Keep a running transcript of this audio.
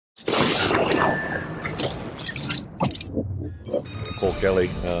Cole Kelley,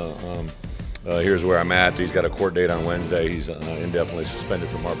 here's where I'm at. He's got a court date on Wednesday. He's indefinitely suspended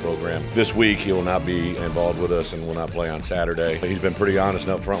from our program. This week, he will not be involved with us and will not play on Saturday. He's been pretty honest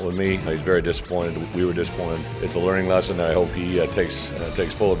and upfront with me. He's very disappointed. We were disappointed. It's a learning lesson that I hope he takes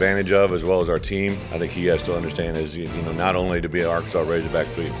full advantage of, as well as our team. I think he has to understand is, not only to be an Arkansas Razorback,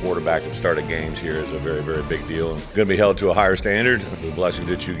 but to be a quarterback and start at games here is a very, very big deal. And going to be held to a higher standard. The blessings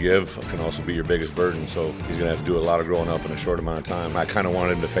that you give can also be your biggest burden. So he's going to have to do a lot of growing up in a short amount of time. I kind of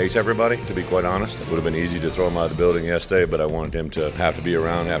wanted him to face everybody, to be quite honest. It would have been easy to throw him out of the building yesterday, but I wanted him to have to be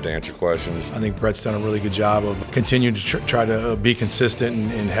around, have to answer questions. I think Bret's done a really good job of continuing to try to be consistent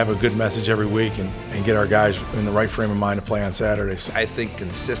and have a good message every week and get our guys in the right frame of mind to play on Saturdays. I think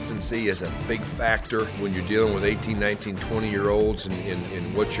consistency is a big factor when you're dealing with 18, 19, 20-year-olds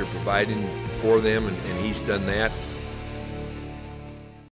and what you're providing for them, and he's done that.